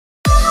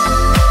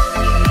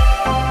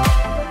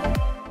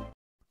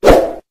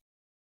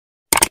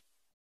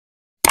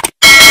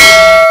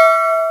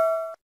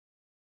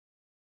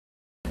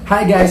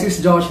Hi guys, it's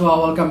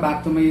Joshua. Welcome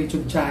back to my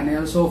YouTube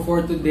channel. So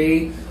for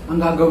today, ang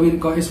gagawin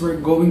ko is we're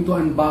going to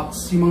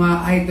unbox yung mga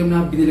item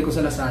na binili ko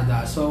sa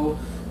Lazada. So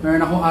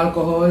meron akong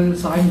alcohol,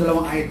 saka yung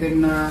dalawang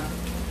item na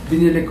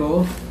binili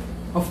ko.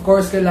 Of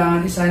course,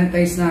 kailangan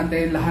i-sanitize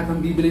natin lahat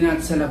ng bibili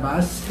natin sa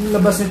labas. Yung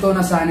labas nito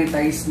na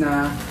sanitize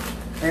na,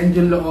 and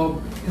yung loob,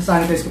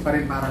 i-sanitize ko pa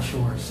rin para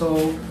sure.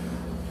 So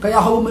kaya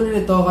ako bumili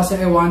nito kasi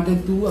I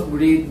wanted to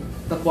upgrade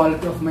the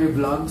quality of my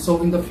vlog.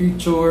 So in the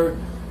future,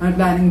 I'm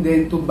planning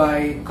din to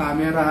buy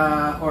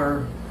camera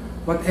or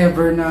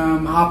whatever na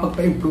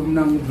makapagpa-improve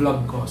ng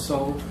vlog ko.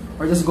 So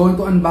we're just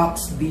going to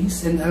unbox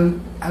these and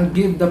I'll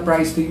give the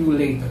price to you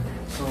later.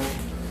 So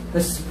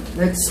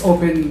let's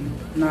open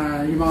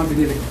na yung mga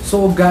binili ko. So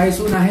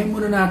guys, unahin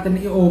muna natin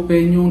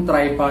i-open yung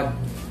tripod.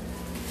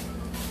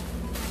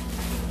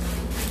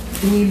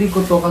 Pinili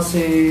ko to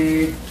kasi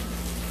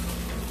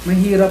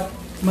mahirap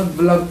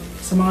mag-vlog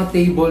sa mga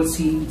table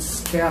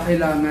seats, kaya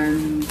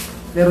kailangan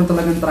meron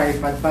talagang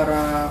tripod para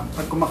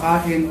pag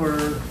kumakain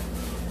or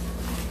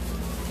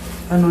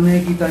ano,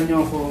 nakikita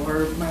nyo ako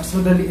or mas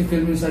madali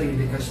i-film yung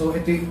sarili ka. So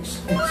ito yung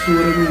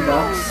yung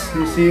box.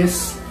 This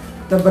is,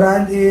 the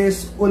brand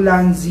is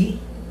Ulanzi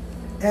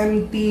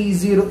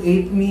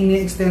MT-08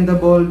 mini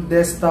extendable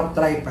desktop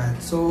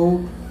tripod.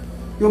 So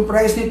yung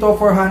price nito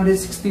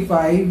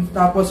 465,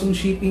 tapos yung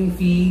shipping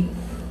fee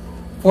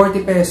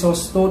 40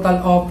 pesos, total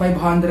of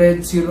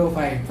 505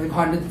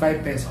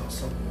 pesos.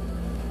 So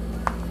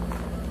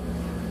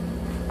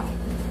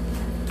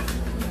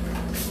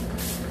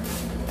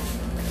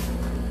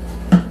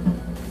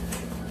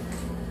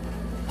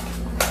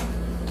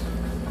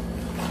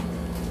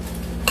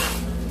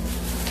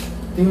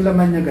ito yung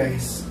laman niya,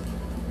 guys.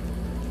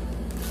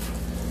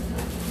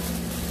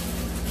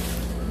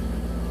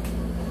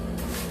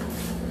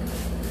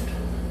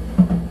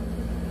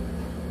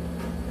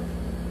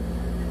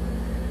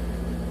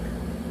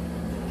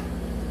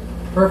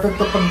 Perfect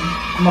to pag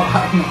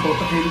kumakain ako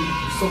and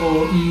gusto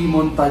ko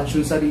i-montage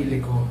yung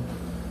sarili ko.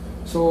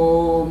 So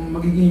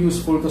magiging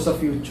useful to sa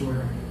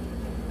future.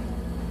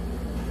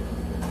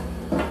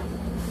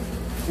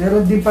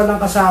 Meron din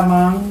palang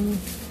kasamang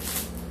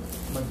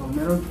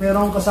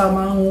meron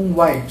kasamang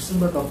wipes.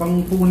 Ano ba to?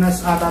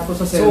 Pangpunas ata to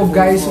sa cellphone. So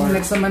guys, yung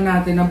next naman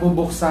natin na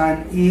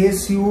bubuksan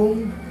is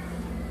yung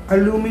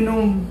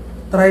aluminum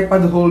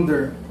tripod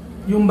holder.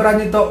 Yung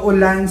brand nito,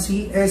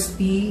 Ulanzi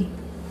ST-02L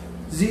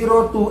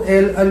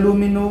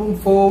aluminum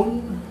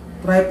foam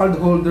tripod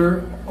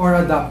holder or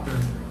adapter.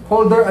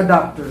 Holder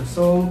adapter.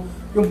 So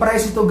yung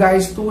price ito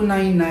guys,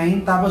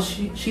 299. Tapos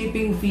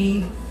shipping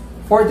fee,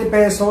 40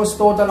 pesos.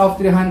 Total of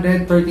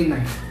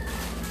 339.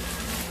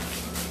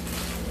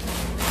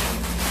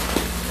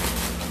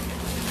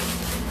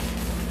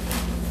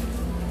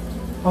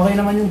 Okay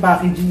naman yung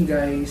packaging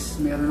guys,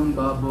 meron ng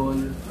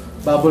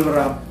bubble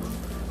wrap.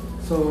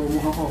 So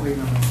mukhang okay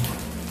naman.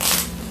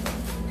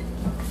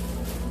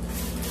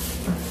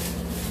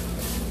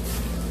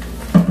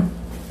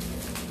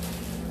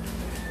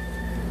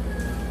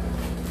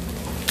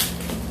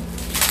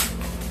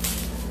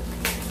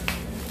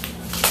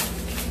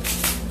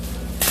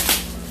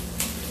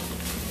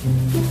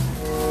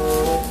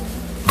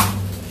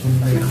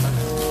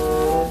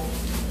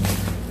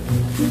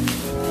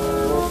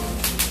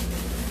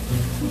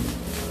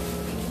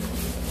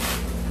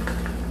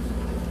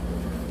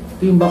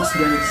 Ito yung box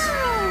guys.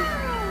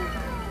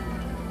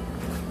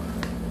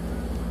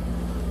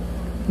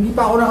 Hindi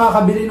pa ako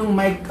nakakabili ng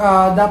mic.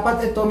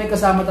 Dapat ito may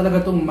kasama talaga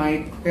tong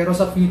mic. Pero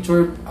sa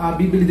future,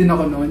 bibili din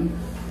ako nun.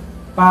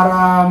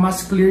 Para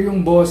mas clear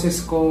yung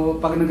boses ko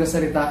pag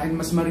nagsasalita and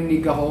mas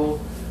marinig ako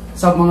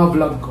sa mga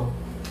vlog ko.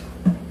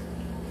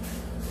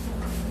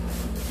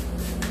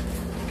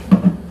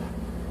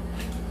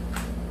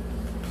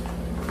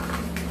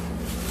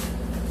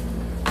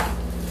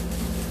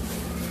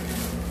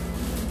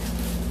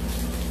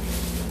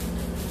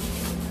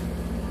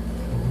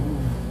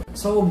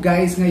 So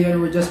guys, ngayon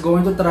we're just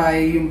going to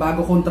try yung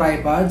bago kong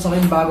tripod, saka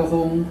yung bago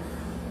kong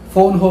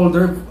phone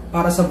holder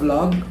para sa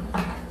vlog.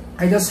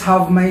 I just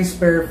have my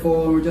spare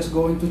phone. We're just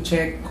going to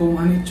check kung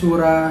ano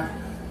itsura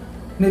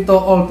nito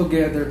all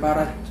together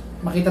para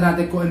makita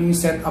natin kung ano yung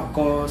setup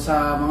ko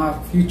sa mga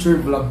future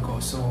vlog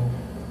ko. So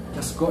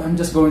I'm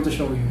just going to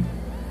show you.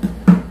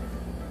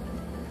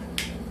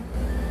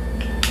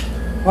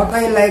 What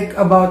I like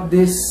about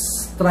this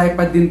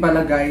tripod din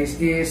pala guys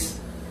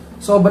is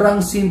sobrang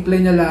simple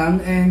niya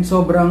lang and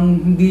sobrang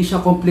hindi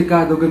siya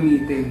komplikado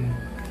gamitin.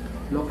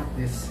 Look at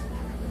this.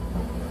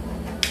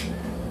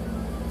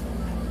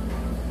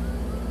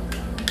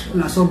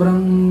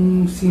 Sobrang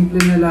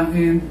simple niya lang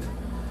and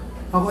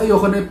ako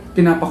ayoko na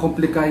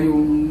pinapakomplika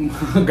yung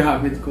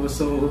gamit ko.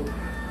 So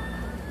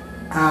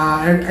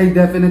I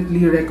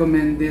definitely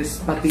recommend this,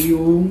 pati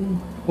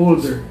yung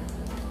holder.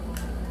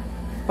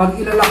 Pag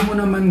ilalak mo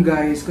naman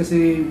guys,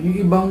 kasi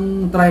yung ibang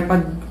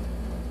tripod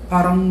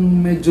parang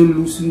medyo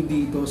loose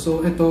dito. So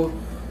ito,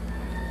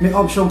 may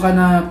option ka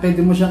na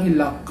pwede mo siyang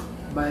i-lock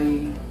by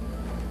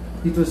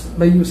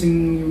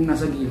using yung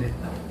nasa gilid.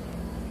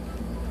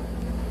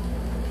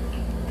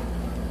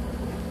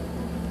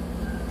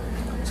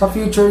 sa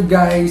future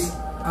guys,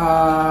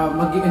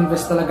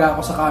 mag-i-invest talaga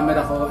ako sa camera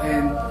ko,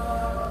 and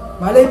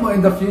malay mo in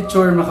the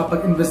future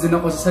makapag-invest din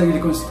ako sa sarili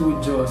kong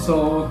studio.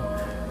 So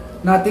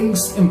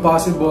nothing's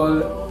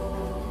impossible.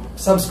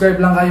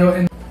 Subscribe lang kayo.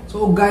 And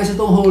so guys,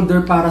 itong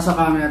holder para sa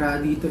camera,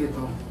 dito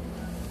ito.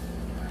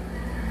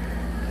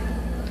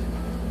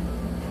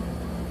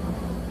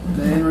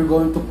 Then we're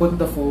going to put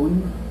the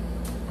phone.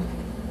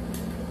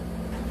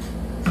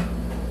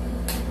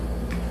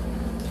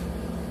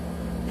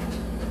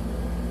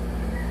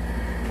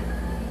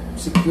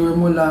 Secure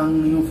mo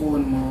lang yung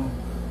phone mo.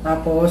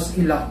 Tapos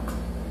i-lock.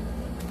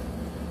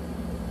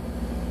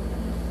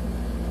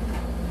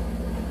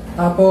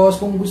 Tapos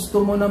kung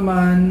gusto mo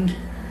naman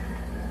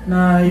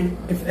na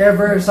if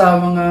ever sa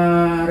mga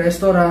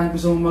restaurant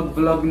gusto mo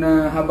mag-vlog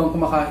na habang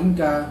kumakain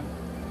ka,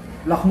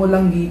 lock mo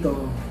lang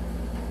dito.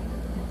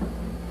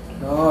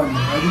 Yun,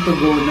 ready to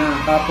go na.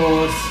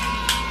 Tapos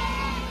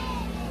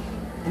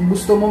kung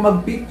gusto mo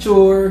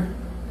mag-picture,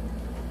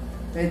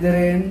 pwede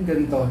rin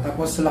ganito.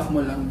 Tapos lock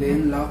mo lang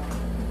din, lock.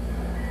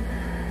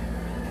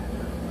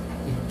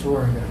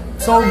 Picture.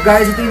 So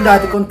guys, ito yung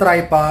dati kong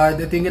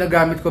tripod. Ito yung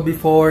ginagamit ko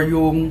before,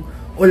 yung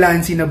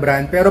Ulanzi na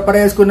brand. Pero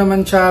parehas ko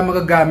naman siya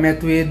magagamit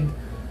with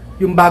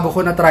yung bago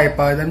ko na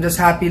tripod. I'm just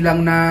happy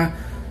lang na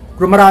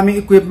maraming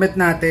equipment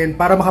natin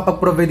para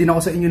makapag-provide din ako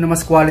sa inyo na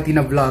mas quality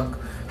na vlog.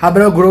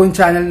 Habang grow yung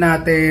channel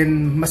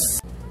natin, mas...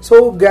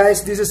 So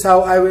guys, this is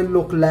how I will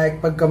look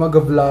like pagka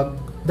mag-vlog.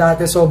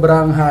 Dati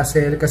sobrang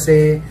hassle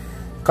kasi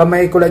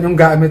kamay ko lang yung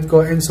gamit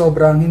ko and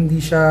sobrang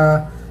hindi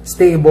siya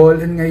stable.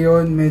 And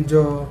ngayon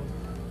medyo,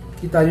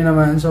 kita nyo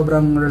naman,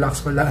 sobrang relax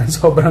ko lang,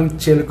 sobrang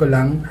chill ko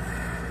lang.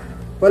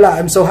 Wala,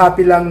 I'm so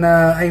happy lang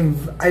na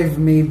I've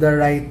made the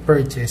right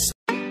purchase.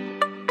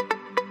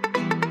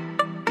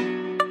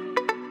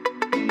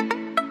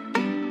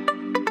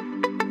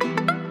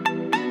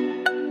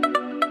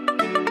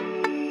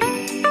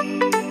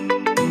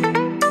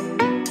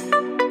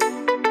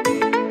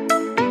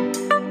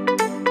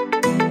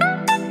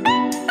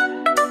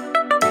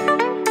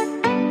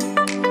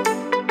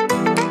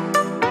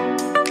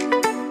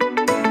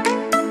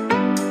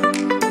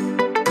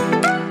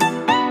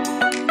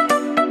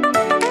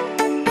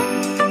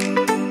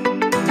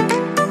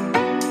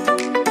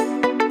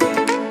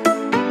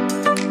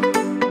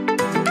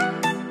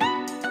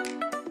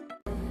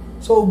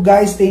 So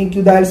guys, thank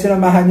you dahil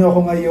sinamahan nyo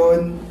ako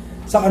ngayon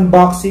sa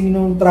unboxing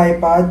nung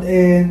tripod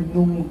and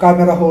nung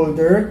camera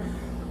holder.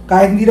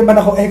 Kahit hindi naman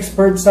ako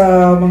expert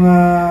sa mga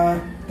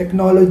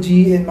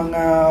technology and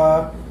mga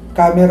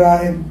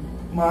camera and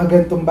mga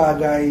ganitong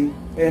bagay,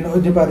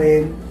 nood nyo pa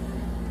rin.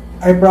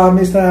 I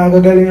promise na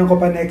gagalingan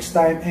ko pa next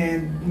time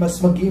and mas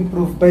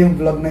mag-improve pa yung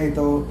vlog na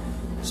ito.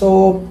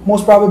 So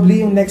most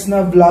probably yung next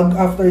na vlog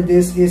after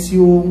this is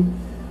yung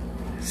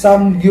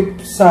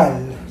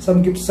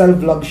Samgyupsal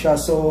vlog siya.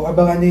 So,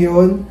 abangan niyo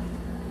yun.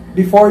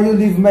 Before you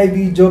leave my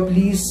video,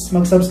 please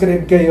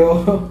mag-subscribe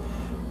kayo.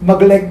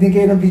 Mag-like din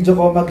kayo ng video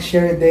ko,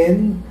 mag-share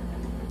din.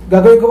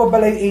 Gagawin ko pa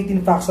pala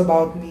yung 18 facts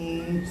about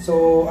me.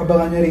 So,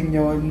 abangan niyo rin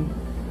yun.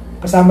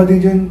 Kasama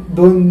din yun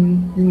doon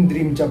yung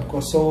dream job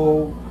ko. So,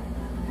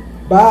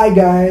 bye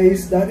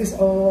guys! That is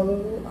all.